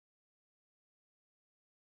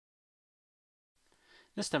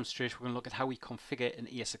In this demonstration, we're going to look at how we configure an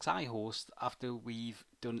ESXi host after we've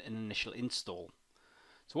done an initial install.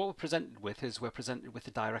 So what we're presented with is we're presented with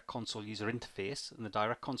the direct console user interface, and the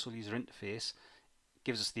direct console user interface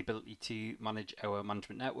gives us the ability to manage our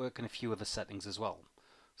management network and a few other settings as well.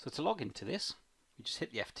 So to log into this, we just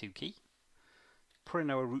hit the F2 key, put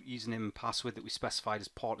in our root username and password that we specified as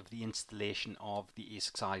part of the installation of the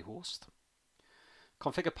ESXi host.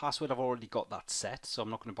 Configure password, I've already got that set, so I'm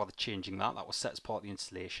not going to bother changing that. That was set as part of the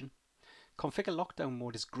installation. Configure lockdown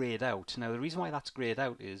mode is grayed out. Now the reason why that's grayed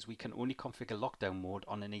out is we can only configure lockdown mode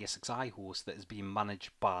on an ESXi host that is being managed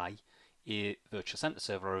by a virtual center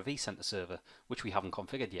server or a vCenter server, which we haven't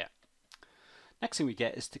configured yet. Next thing we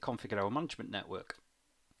get is to configure our management network.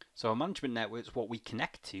 So our management network is what we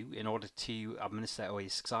connect to in order to administer our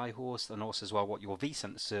ESXi host, and also as well what your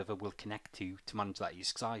vCenter server will connect to manage that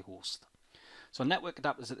ESXi host. So network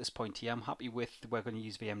adapters at this point here, I'm happy with, we're going to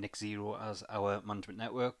use VMNIC0 as our management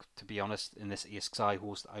network. To be honest, in this ESXi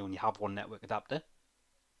host, I only have one network adapter.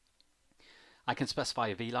 I can specify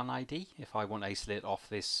a VLAN ID if I want to isolate off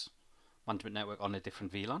this management network on a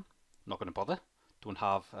different VLAN. I'm not going to bother. Don't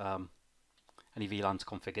have any VLANs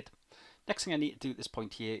configured. Next thing I need to do at this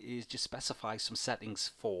point here is just specify some settings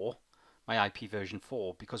for my IP version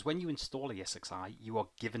 4, because when you install ESXi, you are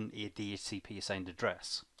given a DHCP assigned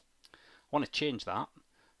address. I want to change that,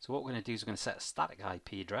 so what we're going to do is we're going to set a static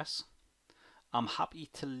IP address. I'm happy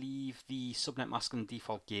to leave the subnet mask and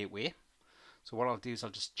default gateway, so what I'll do is I'll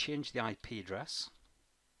just change the IP address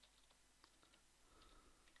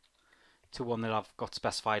to one that I've got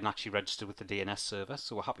specified and actually registered with the DNS server,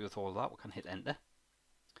 so we're happy with all of that. We can hit enter.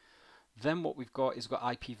 Then what we've got is we've got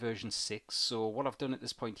IP version 6, so what I've done at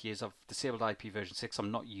this point here is I've disabled IP version 6, I'm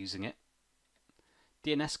not using it.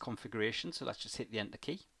 DNS configuration, so let's just hit the enter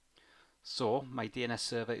key. So my DNS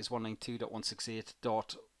server is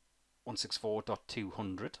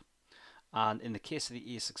 192.168.164.200, and in the case of the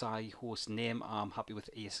ESXi host name, I'm happy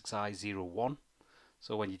with ESXi01.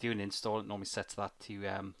 So when you do an install, it normally sets that to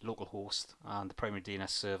localhost, and the primary DNS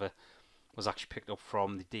server was actually picked up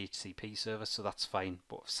from the DHCP server, so that's fine,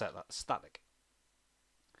 but I've set that static.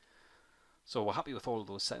 So we're happy with all of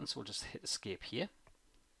those settings, so we'll just hit escape here.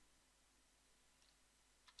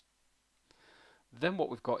 Then what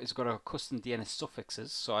we've got is we've got our custom DNS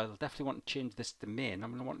suffixes, so I'll definitely want to change this domain.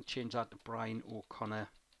 I'm going to want to change that to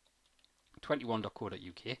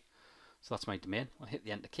brianoconnor21.co.uk. So that's my domain. I'll hit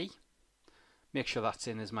the enter key. Make sure that's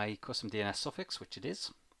in as my custom DNS suffix, which it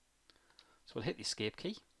is. So we'll hit the escape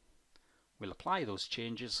key. We'll apply those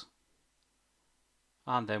changes,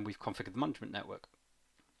 and then we've configured the management network.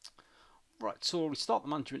 Right, so restart the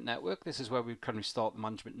management network. This is where we can restart the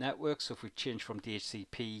management network. So if we change from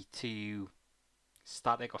DHCP to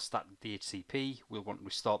static or static DHCP, we'll want to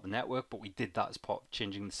restart the network, but we did that as part of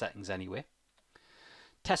changing the settings anyway.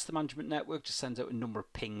 Test the management network just sends out a number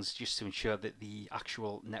of pings just to ensure that the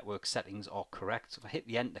actual network settings are correct. So if I hit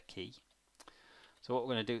the enter key, so what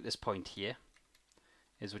we're going to do at this point here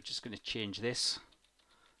is we're just going to change this,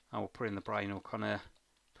 and we'll put in the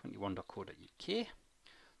brianoconnor21.co.uk.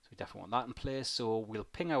 So we definitely want that in place. So we'll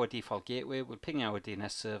ping our default gateway, we'll ping our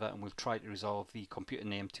DNS server, and we'll try to resolve the computer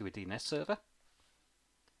name to a DNS server.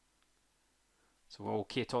 So we're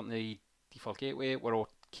okay talking to the default gateway, we're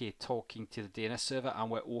okay talking to the DNS server,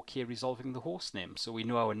 and we're okay resolving the host name. So we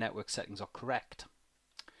know our network settings are correct.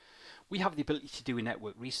 We have the ability to do a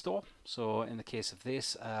network restore. So in the case of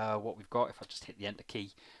this, what we've got, if I just hit the enter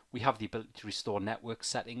key, we have the ability to restore network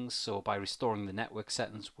settings. So by restoring the network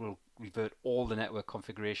settings, we'll revert all the network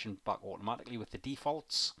configuration back automatically with the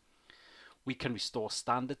defaults. We can restore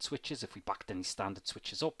standard switches if we backed any standard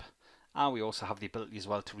switches up. And we also have the ability as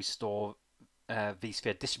well to restore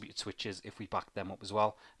vSphere distributed switches if we back them up as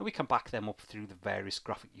well, and we can back them up through the various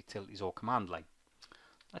graphic utilities or command line.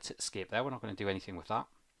 Let's hit escape there, we're not going to do anything with that.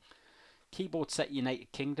 Keyboard set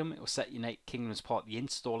United Kingdom, it will set United Kingdom as part of the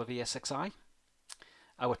install of ESXi.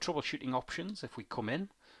 Our troubleshooting options, if we come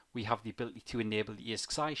in, we have the ability to enable the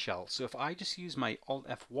ESXi shell. So if I just use my Alt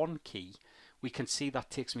F1 key, we can see that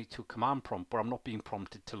takes me to a command prompt, but I'm not being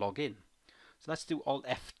prompted to log in. So let's do Alt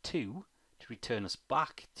F2 to return us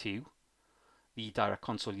back to the direct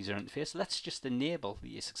console user interface. Let's just enable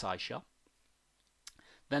the ESXi shell.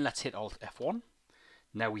 Then let's hit Alt F1.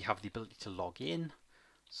 Now we have the ability to log in.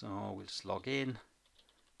 So we'll just log in,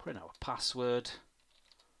 put in our password,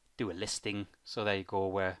 do a listing. So there you go,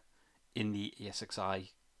 we're in the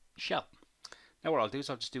ESXi shell. Now what I'll do is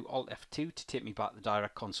I'll just do Alt F2 to take me back to the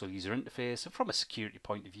direct console user interface. And from a security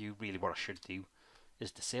point of view, really what I should do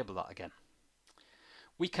is disable that again.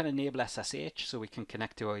 We can enable SSH, so we can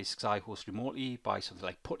connect to our ESXi host remotely by something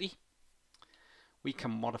like PuTTY. We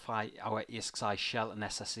can modify our ESXi shell and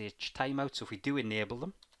SSH timeout. So if we do enable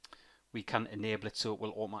them, we can enable it so it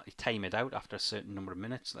will automatically time it out after a certain number of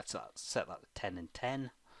minutes. Let's set that to 10 and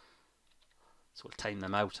 10. So we'll time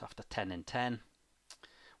them out after 10 and 10.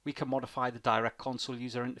 We can modify the direct console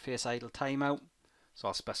user interface idle timeout. So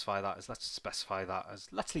let's specify that as,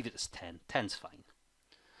 let's leave it as 10. 10's fine.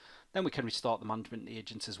 Then we can restart the management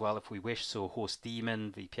agents as well if we wish. So host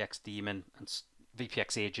daemon, VPX daemon, and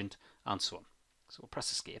VPX agent, and so on. So we'll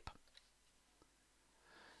press escape.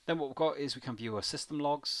 Then what we've got is we can view our system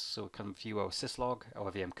logs. So we can view our syslog,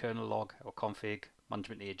 our VM kernel log, our config,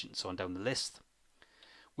 management agent, and so on down the list.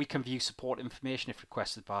 We can view support information if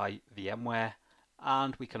requested by VMware,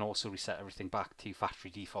 and we can also reset everything back to factory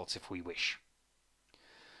defaults if we wish.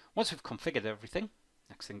 Once we've configured everything,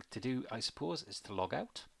 next thing to do, I suppose, is to log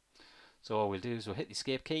out. So all we'll do is we'll hit the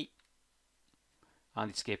escape key, and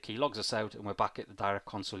the escape key logs us out, and we're back at the direct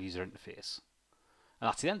console user interface. And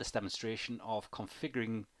that's the end of this demonstration of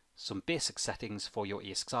configuring some basic settings for your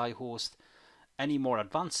ESXi host. Any more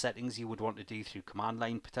advanced settings you would want to do through command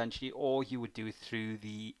line potentially, or you would do it through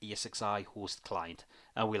the ESXi host client.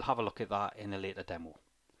 And we'll have a look at that in a later demo.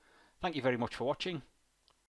 Thank you very much for watching.